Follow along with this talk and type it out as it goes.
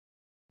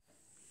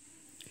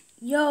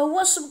Yo,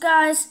 what's up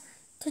guys?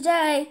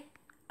 Today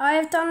I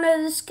have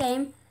downloaded this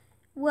game.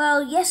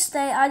 Well,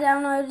 yesterday I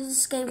downloaded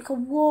this game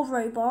called War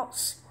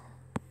Robots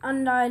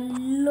and I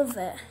love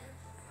it.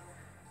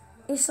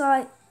 It's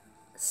like,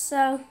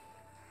 so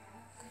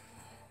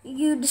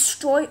you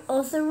destroy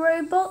other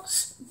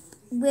robots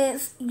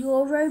with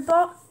your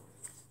robot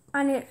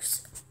and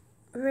it's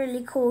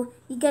really cool.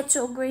 You get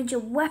to upgrade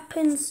your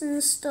weapons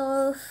and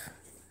stuff.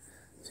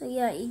 So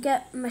yeah, you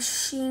get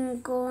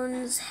machine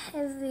guns,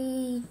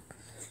 heavy,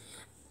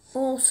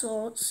 all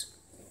sorts.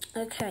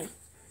 Okay.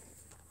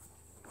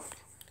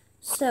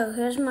 So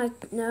here's my,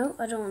 no,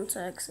 I don't want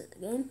to exit the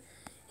game.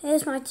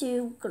 Here's my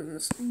two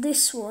guns.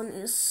 This one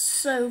is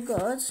so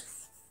good.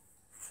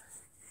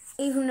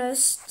 Even though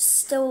it's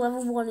still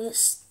level 1,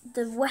 it's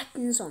the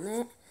weapons on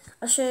it.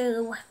 I'll show you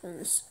the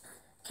weapons.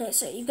 Okay,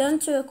 so you're going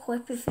to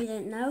equip if you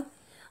didn't know.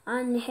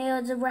 And here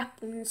are the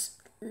weapons.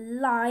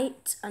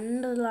 Light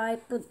and the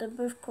light, but they're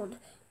both called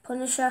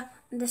Punisher.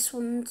 And this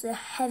one's a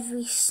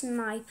heavy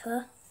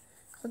sniper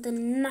called the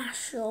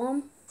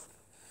Nashorn.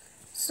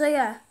 So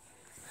yeah,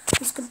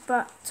 let's go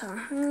back to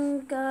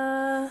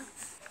hunger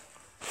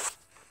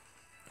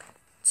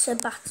to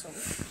battle.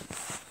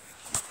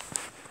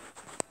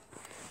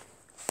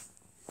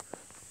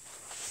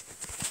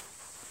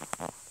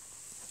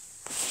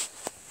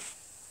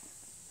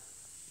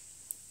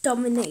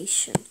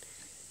 Domination.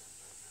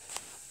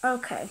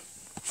 Okay,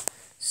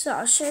 so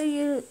I'll show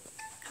you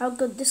how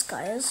good this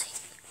guy is.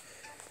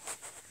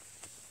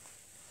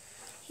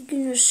 He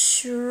can just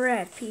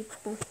shred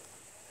people.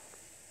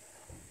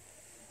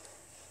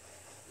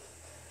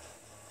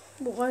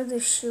 Why are they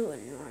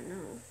shooting right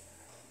now?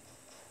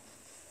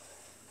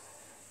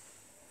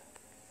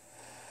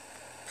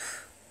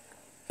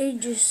 He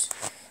just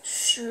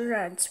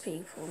shreds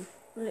people,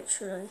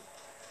 literally.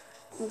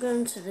 I'm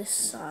going to this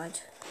side.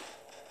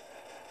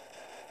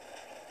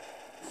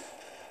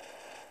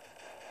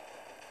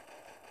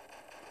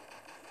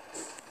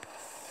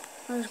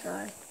 This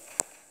guy.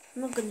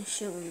 I'm not going to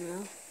shoot him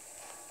now.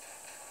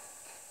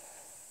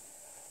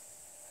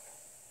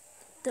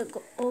 They've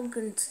got all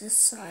going to this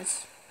side.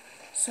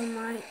 So I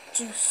might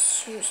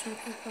just shoot some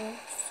people.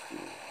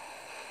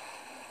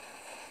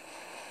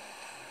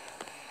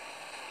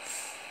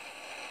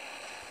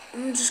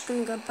 I'm just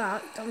going to go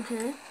back down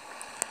here.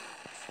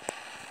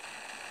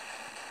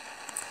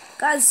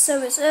 Guys,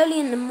 so it's early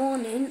in the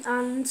morning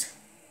and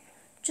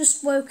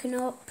just woken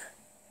up.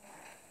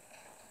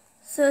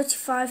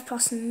 35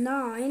 past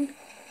 9.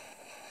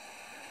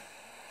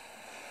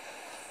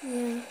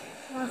 Yeah,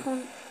 I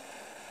can't.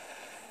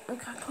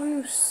 Look, I can't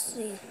even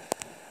see.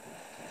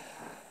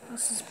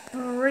 That's this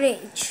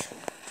bridge.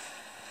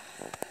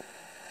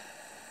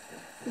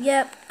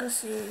 Yep, I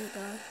see the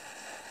guy.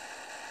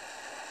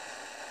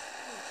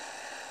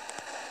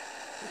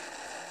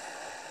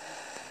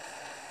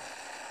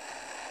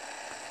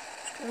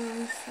 Let's go on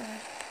this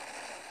side.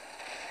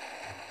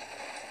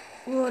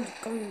 We're already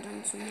gone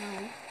down to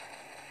now.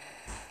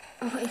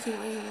 Oh, he's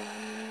not even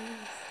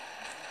around.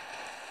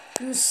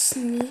 I'm gonna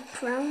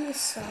sneak around this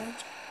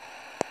side.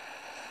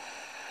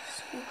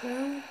 Sneak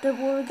around. Don't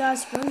worry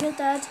guys, don't get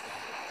dead.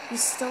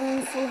 He's still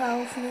in full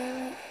health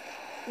nearly.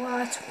 Well,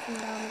 I took him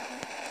down a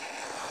bit.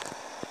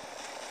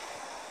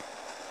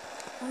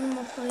 One of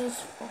my players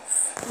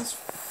is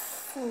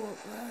full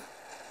up there.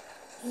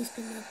 He's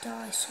gonna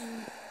die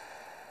soon.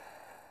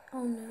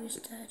 Oh no, he's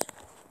dead.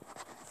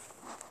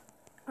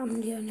 I'm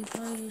the only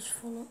player who's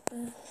full up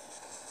there.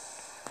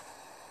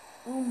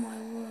 Oh my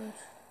word.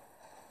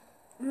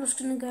 I'm just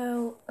gonna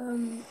go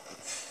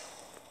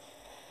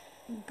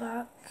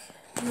back.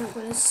 I'm not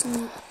gonna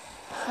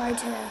hide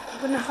here.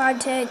 I'm gonna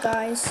hide here,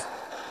 guys.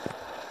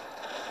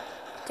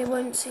 They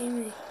won't see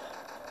me.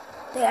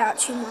 They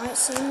actually might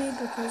see me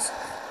because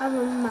I'm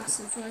a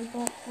massive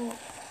robot,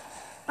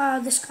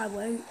 but this guy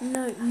won't.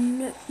 No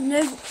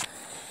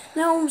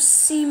one will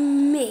see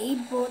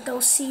me, but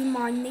they'll see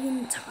my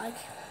name tag.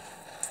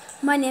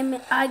 My name,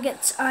 I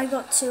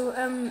got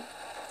to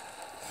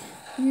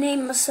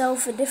name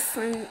myself a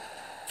different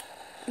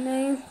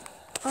name.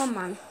 Oh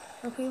man,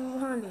 are people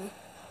behind me?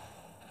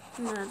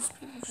 No, there's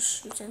people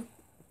just shooting.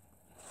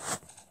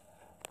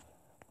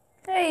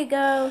 There you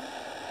go.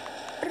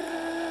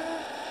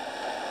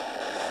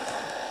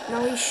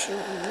 Now he's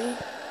shooting me.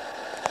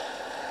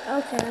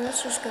 Okay,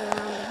 let's just go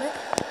around a bit.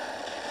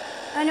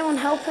 Anyone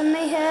helping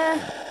me here?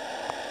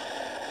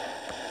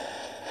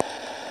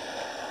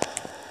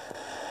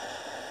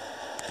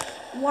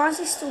 Why is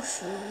he still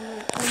shooting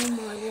me? Oh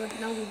my word,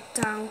 now we're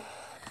down.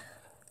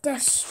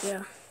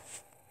 Destra.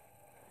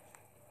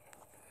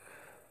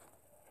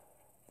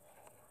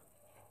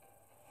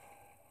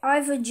 I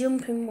have a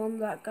jumping one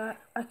that guy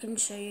I can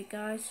show you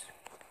guys.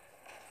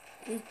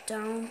 He's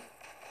down.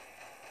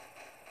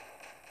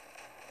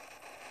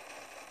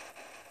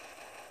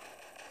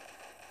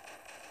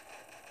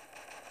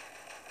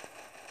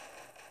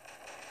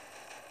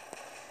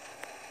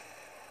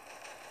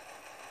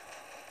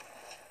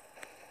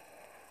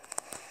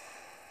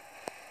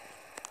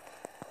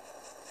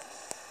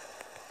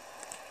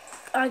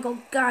 I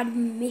got guided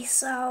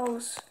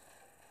missiles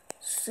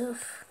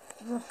stuff.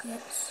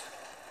 rockets.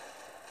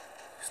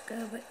 Let's go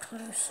a bit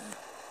closer.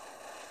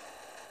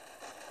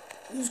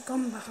 He's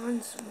gone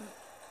behind someone.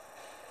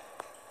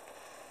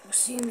 I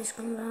see him, he's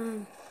gone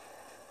behind.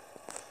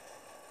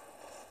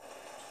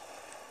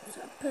 Is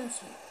that a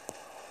person?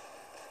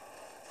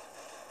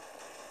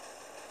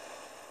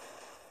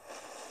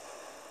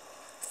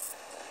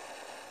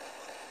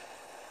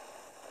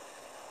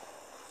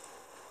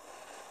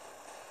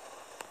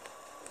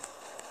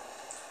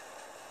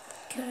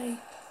 Okay,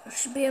 I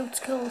should be able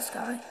to kill this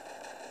guy.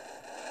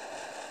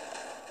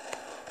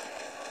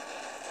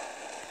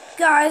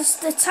 Guys,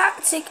 the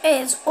tactic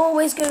is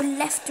always go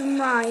left and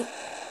right,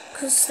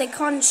 because they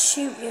can't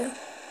shoot you.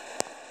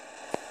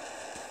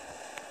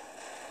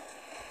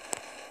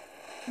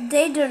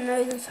 They don't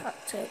know the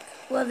tactic.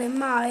 Well, they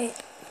might.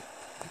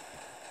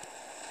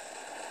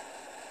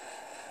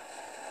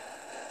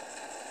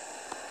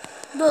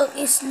 Look,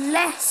 it's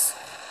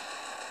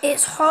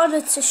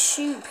harder to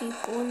shoot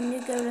people when you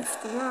go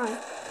left and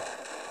right.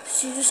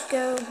 So you just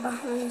go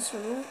behind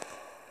someone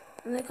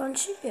and they can't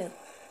shoot you.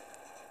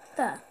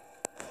 There.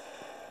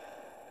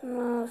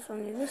 No, it's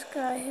only this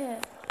guy here.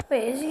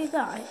 Wait, is he a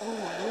guy? Oh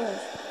my word.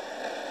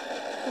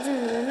 I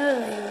didn't even know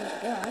that he was a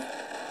guy.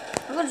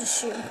 I gotta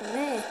just shoot him from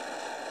here.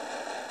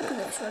 Look at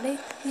this, ready?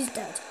 He's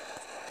dead.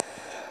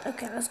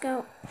 Okay, let's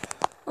go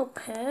up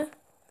here.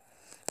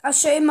 I'll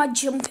show you my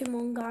jumping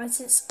one,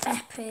 guys. It's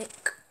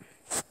epic.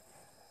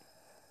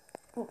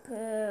 Up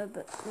here,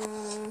 but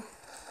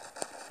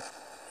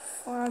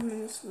 5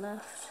 minutes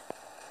left.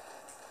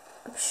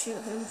 I'll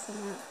shoot him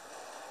from it.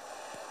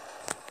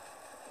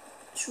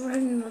 It's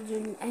really not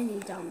doing any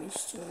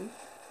damage to him.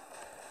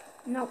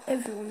 Now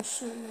everyone's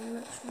shooting him,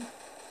 literally.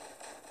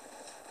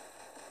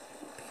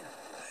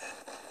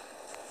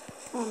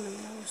 Oh no,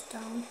 he's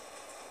down.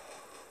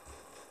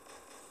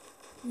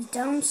 He's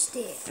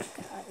downstairs,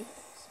 guys.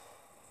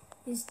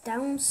 He's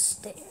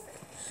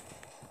downstairs.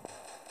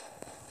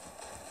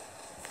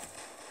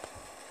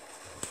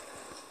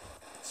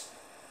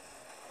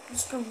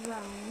 Let's go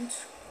round.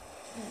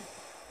 Yeah.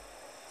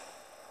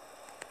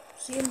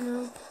 See him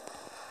now.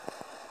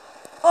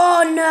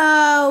 Oh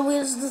no!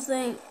 Here's the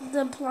thing.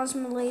 The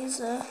plasma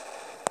laser.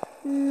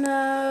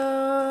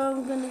 No,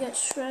 I'm gonna get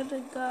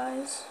shredded,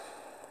 guys.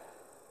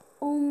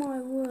 Oh my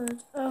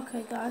word.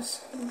 Okay,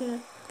 guys.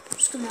 I'm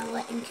just gonna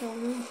let him kill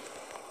me.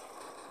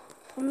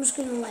 I'm just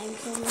gonna let him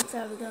kill me.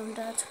 There we go, I'm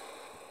dead.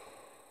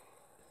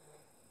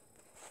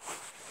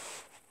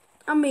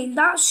 I mean,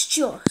 that is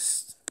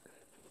just.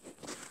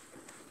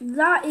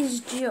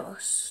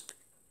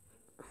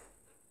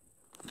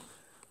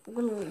 I'm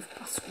gonna leave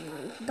past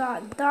now.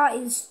 That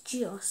is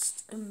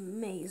just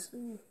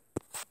amazing.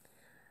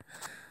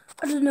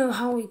 I don't know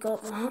how we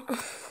got that.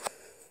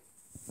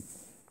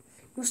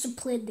 Must have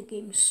played the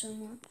game so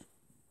much.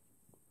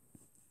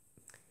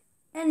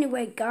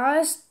 Anyway,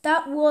 guys,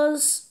 that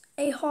was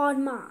a hard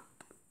map.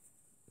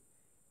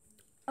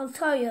 I'll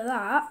tell you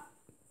that.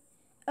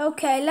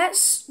 Okay,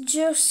 let's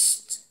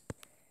just.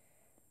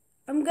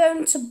 I'm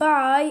going to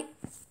buy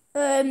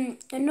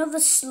another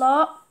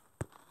slot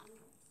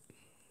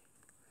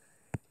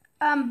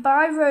and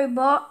buy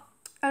robot,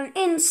 and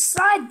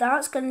inside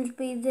that's going to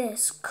be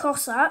this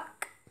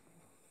Cossack,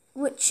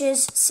 which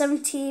is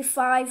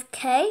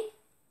 75k,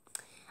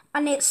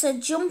 and it's a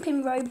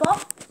jumping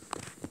robot.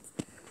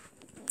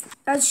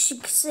 As you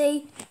can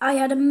see, I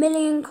had 1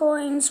 million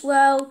coins.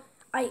 Well,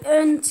 I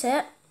earned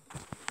it.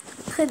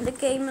 Played the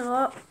game a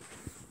lot.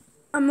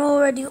 I'm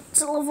already up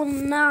to level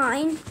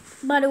 9.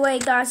 By the way,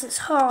 guys, it's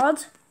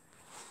hard.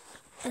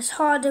 It's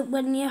harder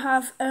when you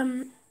have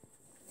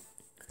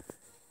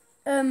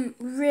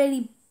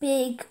really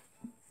big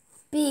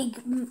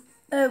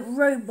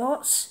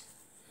robots.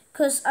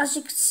 Because as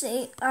you can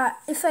see,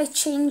 if I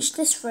change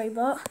this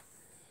robot,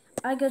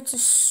 I go to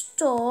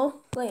store.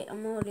 Wait,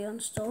 I'm already on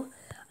store.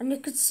 And you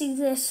can see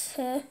this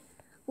here.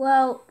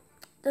 Well,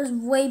 there's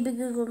way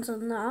bigger ones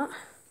than that.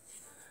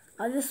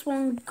 This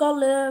one,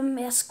 Gollum,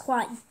 is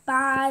quite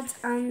bad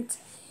and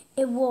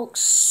it walks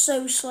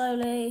so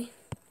slowly.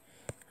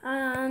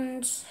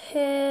 And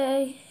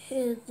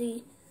here's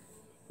the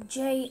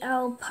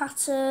JL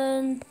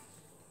pattern.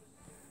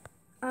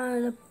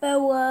 And the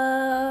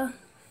Boa,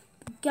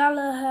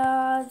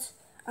 Galahad,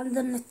 and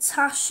the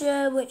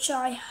Natasha, which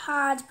I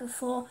had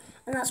before,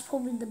 and that's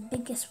probably the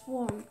biggest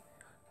one.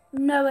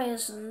 No, it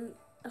isn't.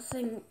 I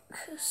think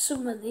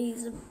some of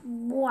these are,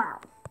 wow,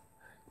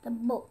 the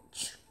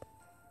Butch.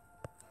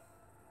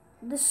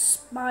 This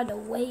spider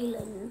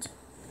Wayland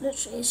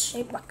literally is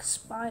shaped like a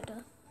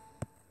spider.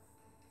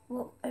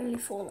 Well, only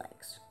 4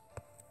 legs.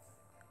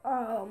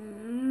 Oh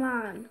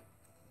man.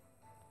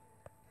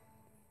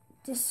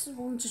 This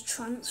one's a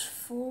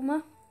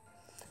transformer.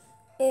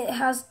 It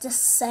has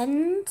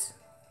descend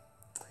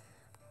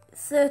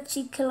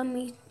 30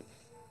 kilometers,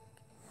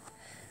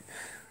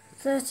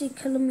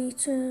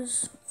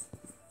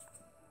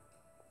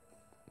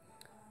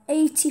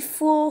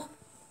 84.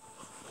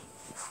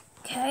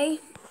 Okay.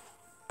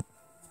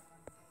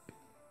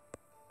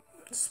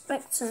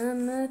 Spectre,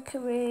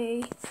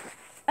 Mercury.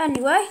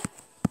 Anyway,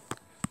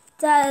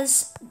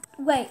 there's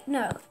wait,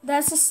 no.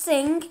 There's this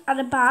thing at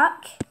the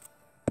back.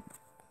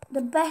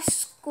 The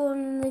best gun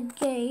in the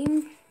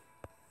game.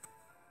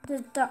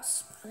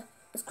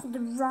 It's called the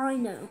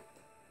Rhino.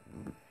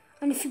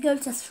 And if you go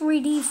to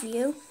 3D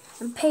view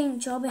and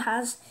paint job, it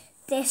has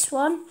this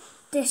one,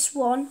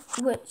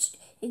 which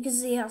you can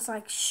see has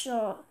like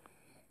short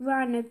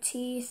rhino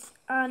teeth,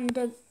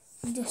 and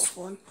this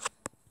one.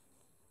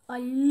 I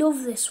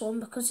love this one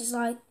because it's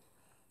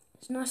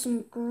nice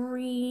and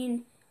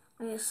green,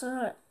 and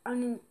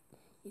and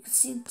you can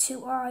see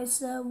 2 eyes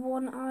there,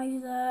 1 eye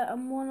there,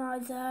 and 1 eye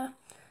there.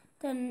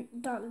 Then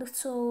that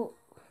little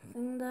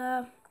thing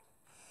there.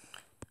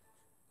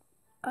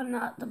 And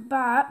at the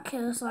back,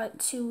 there's like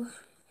 2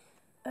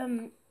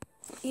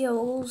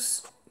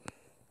 eels.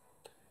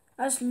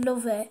 I just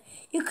love it.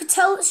 You could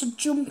tell it's a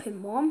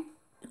jumping one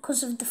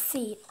because of the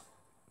feet.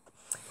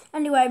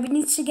 Anyway, we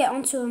need to get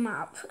onto a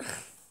map.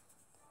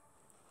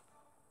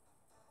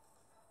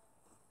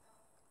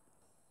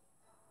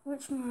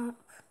 Which map?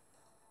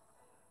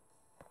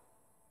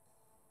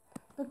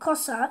 The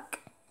Cossack.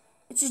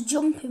 It's a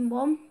jumping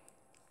one.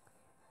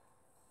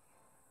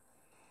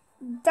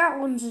 That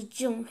one's a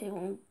jumping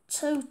one,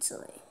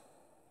 totally.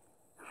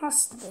 It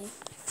has to be.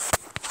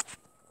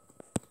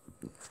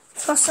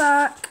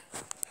 Cossack.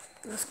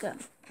 Let's go.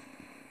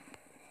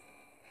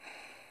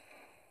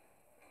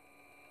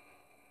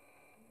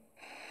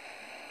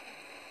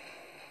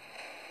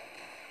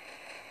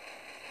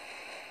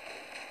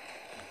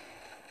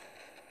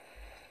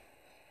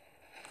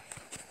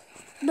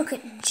 Look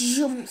at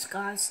jumps,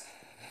 guys.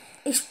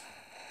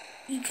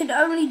 You can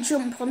only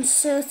jump on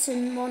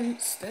certain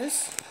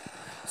monsters.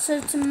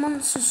 Certain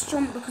monsters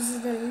jump because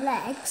of their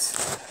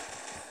legs.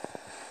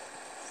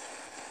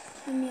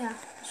 And yeah,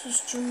 let's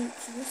just jump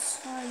to this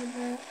side of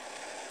it.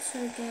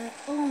 So get,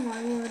 oh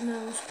my word,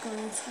 no, it's going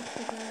on top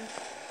of it.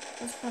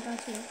 That's a bad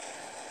idea.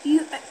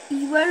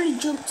 You only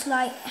jump to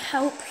like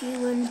help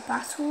you in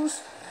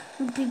battles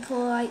when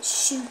people are like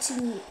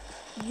shooting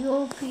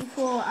your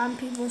people and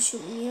people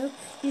shooting you.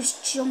 You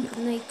just jump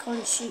and they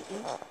can't shoot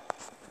you.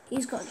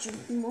 He's got a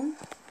jumping one.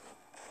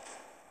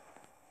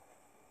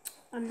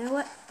 I know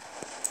it.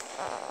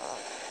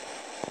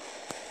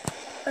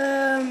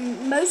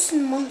 Most of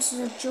the monsters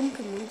are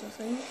jumping ones, I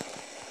think.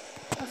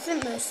 I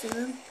think most of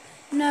them.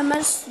 No,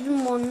 most of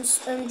them ones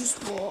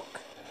just walk.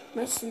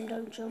 Most of them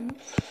don't jump.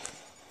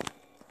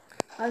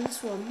 Like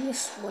this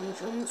one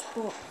jumps,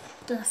 but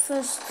the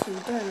first 2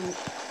 don't.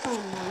 Oh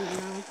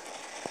no.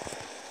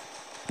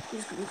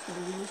 He's gonna kill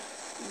me.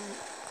 No.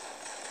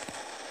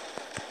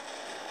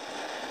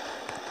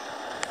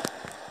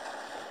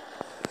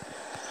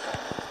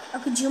 I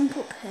could jump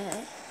up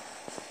here.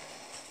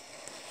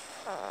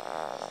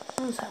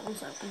 One sec.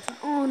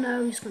 Oh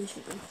no, he's gonna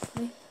shoot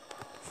me.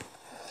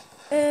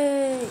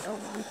 Hey! Oh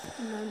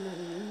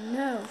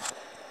no.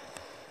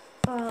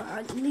 Oh,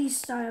 at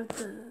least I have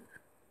the...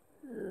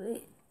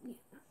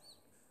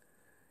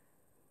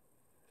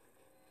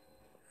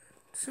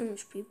 So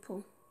much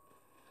people.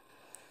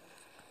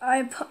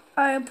 I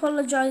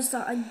apologise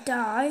that I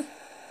die.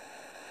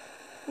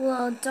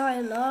 Well, I die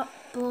a lot,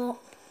 but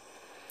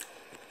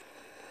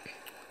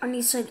I'm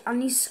just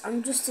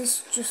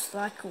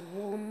like a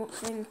warm-up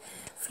thing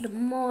for the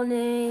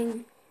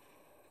morning.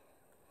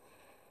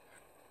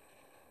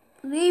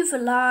 Leave a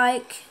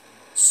like,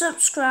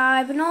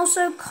 subscribe, and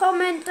also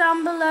comment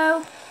down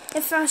below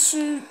if I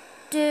should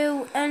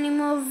do any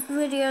more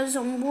videos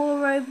on war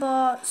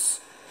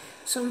robots,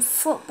 some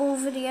football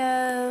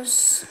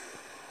videos,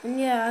 and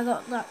yeah, I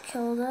got that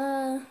kill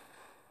there.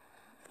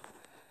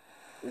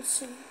 Let's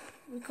see,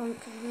 we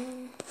can't kill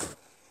him.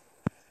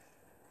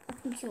 I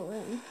can kill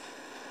him.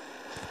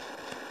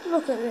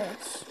 Look at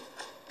this.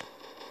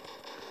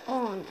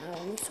 Oh no,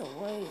 I need to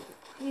wait.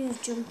 He's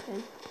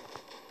jumping.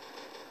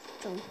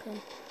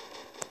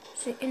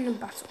 So in the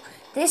battle.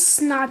 This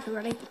sniper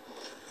ready.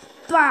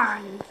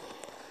 Bang!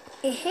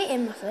 It hit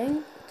him, I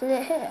think. Did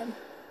it hit him?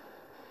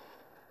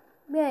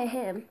 Yeah, it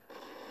hit him.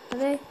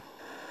 Ready?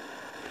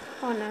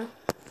 Oh no.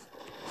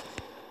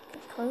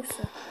 Get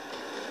closer.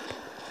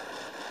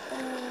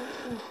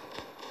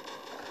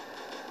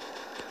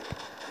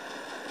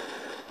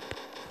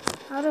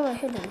 How do I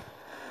hit him?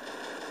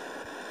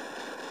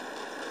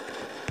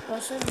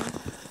 What's in there?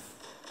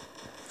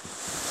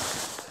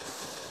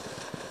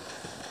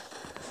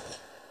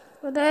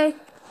 Ready?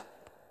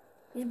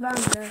 He's bound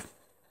there.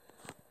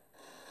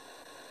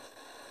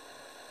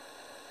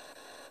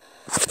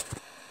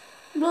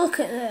 Look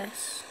at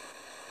this.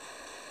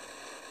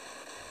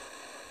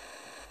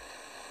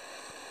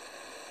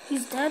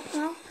 He's dead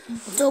now.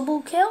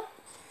 Double kill.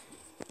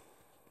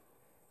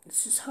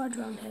 This is hard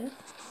around here.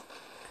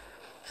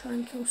 Try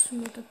and kill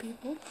some other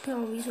people.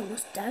 Oh, he's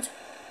almost dead.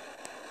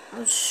 I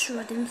was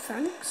shredding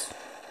thanks.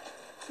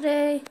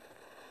 Ready?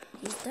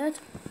 He's dead.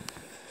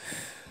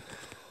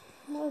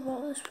 What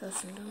about this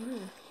person down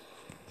here?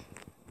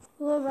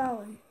 What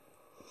about him?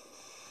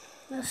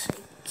 Let's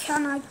see.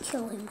 Can I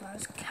kill him,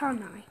 guys?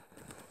 Can I?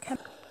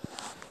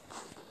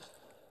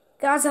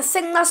 Guys, I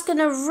think that's going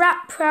to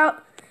wrap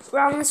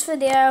around this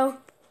video.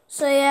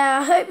 So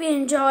yeah, I hope you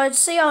enjoyed.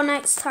 See you all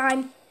next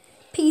time.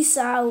 Peace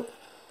out.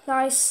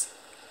 Nice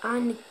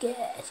and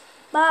good.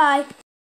 Bye.